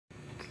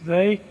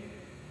Today,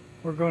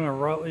 we're going to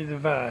rightly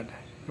divide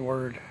the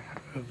word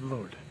of the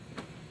Lord.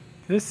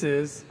 This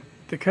is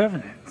the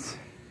covenants.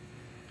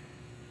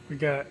 We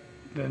got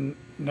the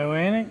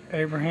Noahic,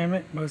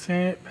 Abrahamic,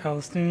 Mosaic,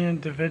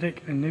 Palestinian,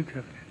 Davidic, and New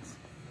Covenants.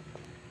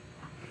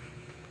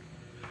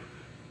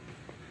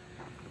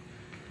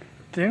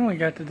 Then we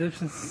got the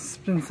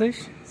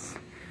dispensations.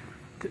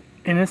 The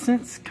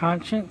innocence,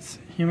 conscience,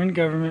 human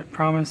government,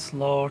 promise,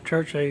 law,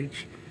 church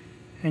age,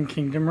 and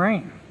kingdom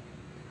reign.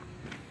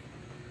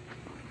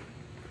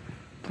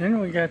 Then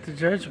we got the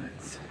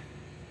judgments.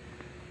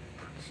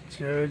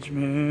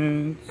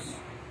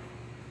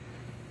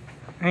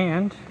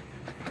 And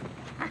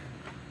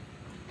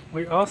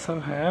we also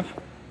have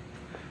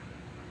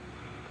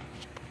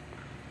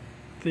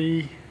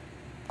the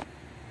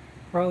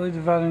rightly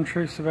dividing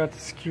truths about the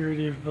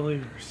security of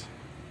believers.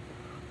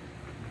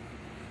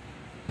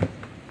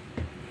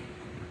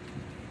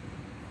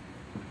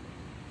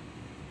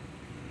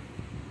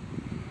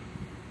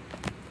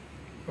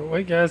 But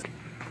wait, guys.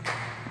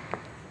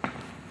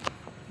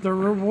 The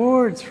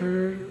rewards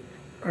for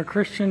a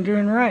Christian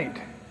doing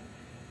right.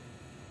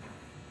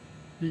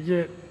 You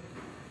get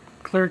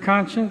clear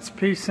conscience,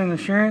 peace and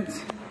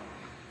assurance,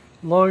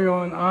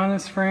 loyal and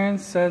honest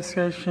friends,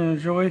 satisfaction and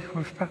joy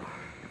with power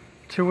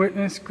to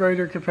witness,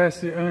 greater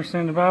capacity to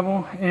understand the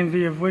Bible,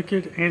 envy of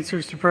wicked,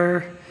 answers to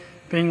prayer,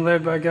 being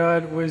led by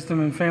God, wisdom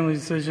in family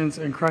decisions,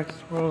 and Christ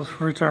will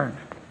return.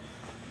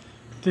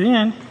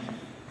 Then,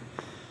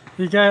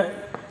 you got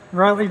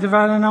rightly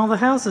dividing all the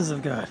houses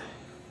of God.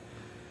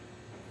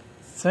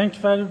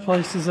 Sanctified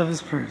places of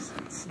His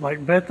presence,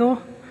 like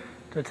Bethel,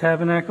 the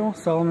tabernacle,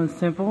 Solomon's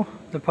temple,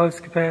 the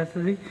post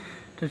capacity,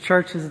 the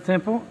church is a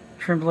temple,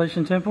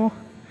 tribulation temple,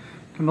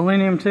 the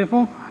millennium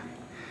temple,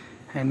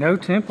 and no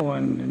temple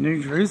in the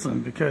New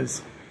Jerusalem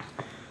because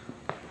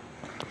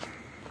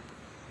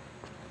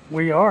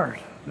we'll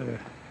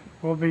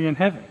be in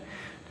heaven.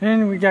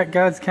 Then we got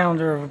God's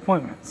calendar of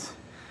appointments.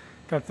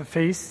 Got the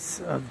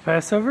feasts of the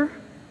Passover,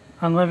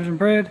 unleavened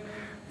bread,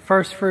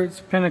 first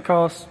fruits,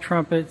 Pentecost,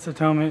 trumpets,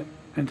 atonement,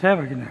 and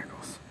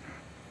tabernacles.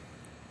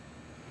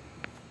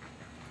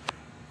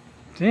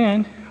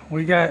 Then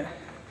we got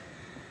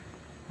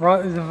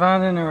rightly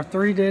dividing our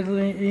three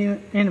deadly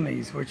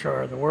enemies, which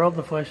are the world,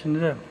 the flesh, and the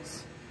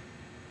devils.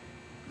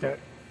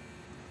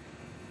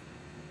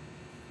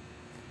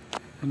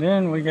 And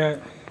then we got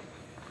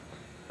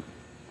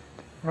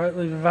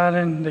rightly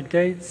dividing the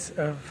gates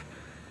of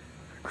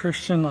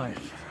Christian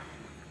life.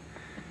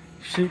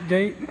 Sheep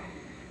gate,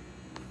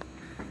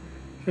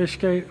 Fish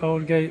gate,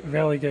 Old gate,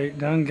 Valley gate,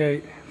 Dung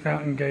gate,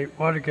 Fountain gate,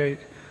 Water gate,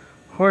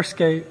 Horse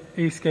gate,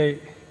 East gate,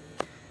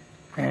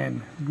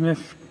 and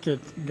Myth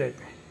gate.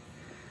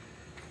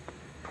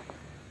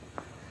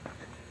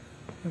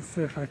 Let's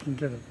see if I can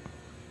get a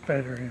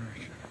better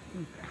image.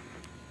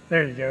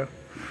 There you go.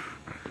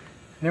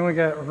 Then we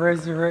got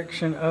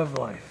resurrection of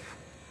life.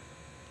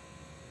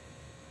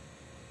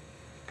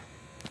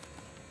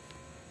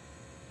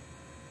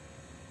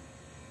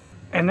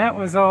 And that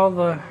was all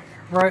the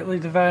rightly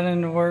dividing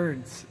the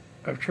words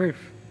of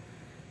truth.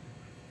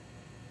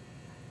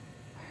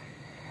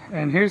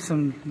 And here's the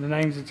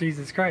names of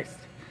Jesus Christ,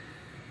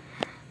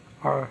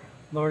 our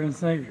Lord and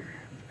Savior.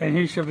 And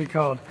He shall be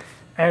called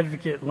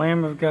Advocate,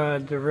 Lamb of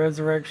God, the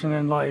resurrection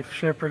and life,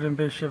 Shepherd and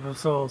Bishop of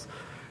souls,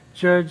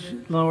 Judge,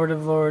 Lord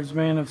of lords,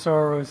 Man of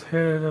sorrows,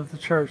 Head of the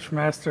church,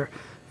 Master,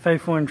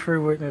 faithful and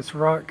true witness,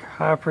 Rock,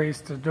 High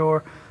Priest, the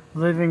door,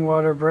 Living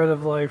water, Bread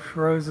of life,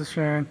 Rose of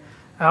Sharon,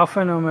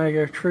 Alpha and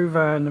Omega, True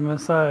Vine, the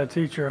Messiah,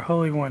 Teacher,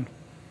 Holy One.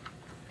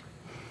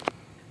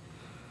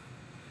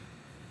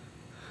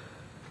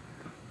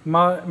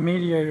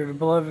 Mediator, the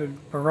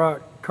Beloved,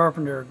 Barak,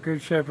 Carpenter,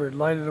 Good Shepherd,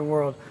 Light of the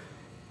world,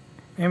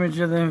 Image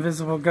of the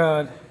invisible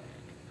God,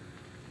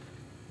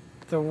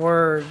 the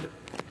Word,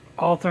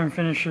 Author and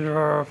Finisher of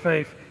our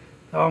faith,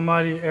 the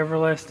Almighty,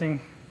 Everlasting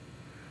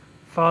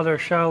Father,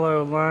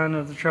 Shiloh, Lion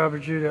of the tribe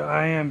of Judah,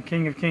 I am,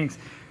 King of kings,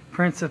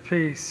 Prince of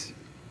peace,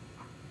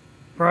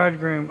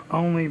 Bridegroom,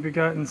 only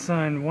begotten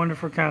Son,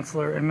 Wonderful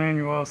Counselor,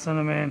 Emmanuel, Son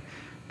of Man,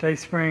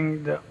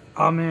 Dayspring, the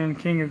Amen,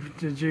 King of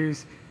the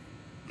Jews,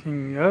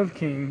 King of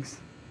Kings,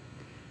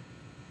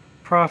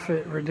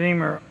 Prophet,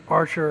 Redeemer,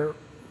 Archer,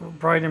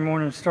 Bright and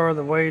Morning Star,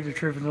 the Way, the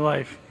Truth, and the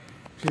Life,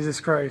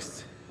 Jesus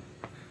Christ,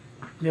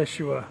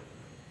 Yeshua,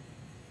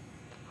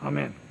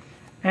 Amen.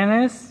 And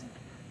this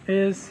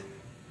is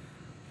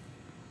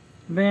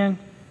been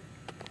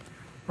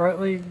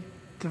rightly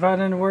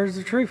dividing the words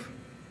of truth.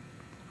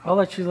 I'll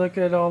let you look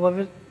at all of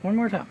it one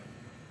more time.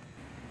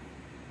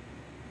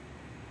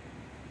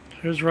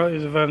 Here's rightly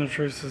dividing the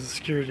truth as the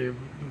security of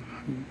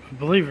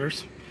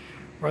believers,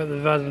 rightly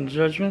dividing the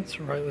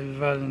judgments, rightly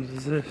dividing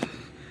the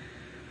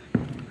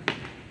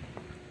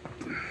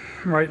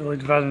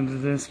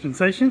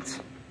dispensations,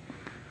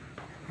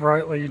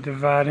 rightly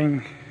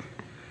dividing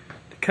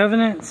the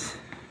covenants,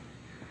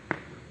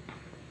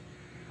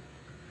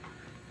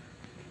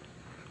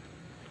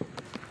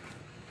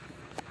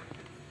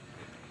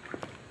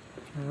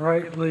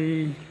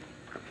 rightly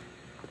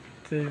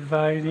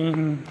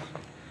dividing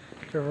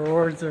The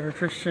rewards of a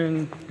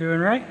Christian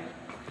doing right.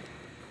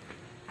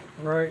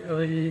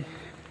 Rightly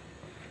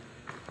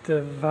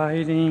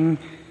dividing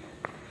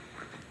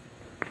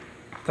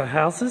the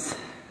houses,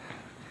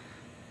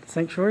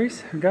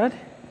 sanctuaries of God.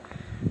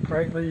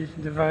 Rightly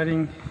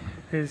dividing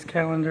his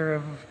calendar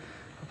of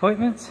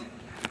appointments.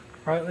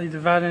 Rightly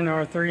dividing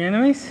our three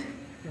enemies,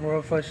 the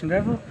world, flesh, and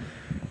devil.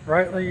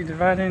 Rightly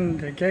dividing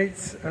the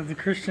gates of the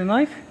Christian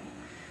life.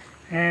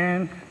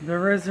 And the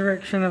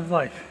resurrection of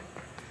life.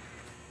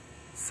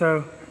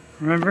 So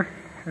remember,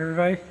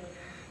 everybody,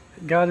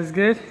 God is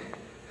good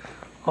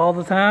all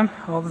the time.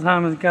 All the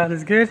time God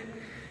is good.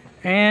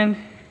 And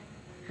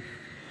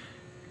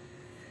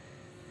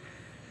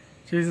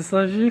Jesus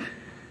loves you.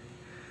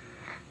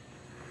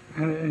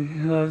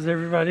 And he loves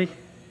everybody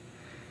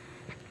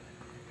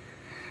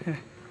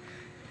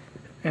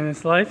in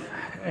his life.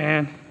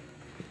 And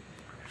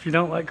if you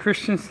don't like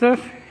Christian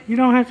stuff, you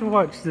don't have to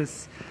watch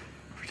this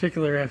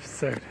particular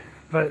episode.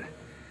 But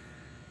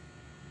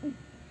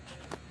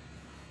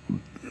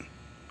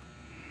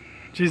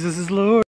Jesus is Lord.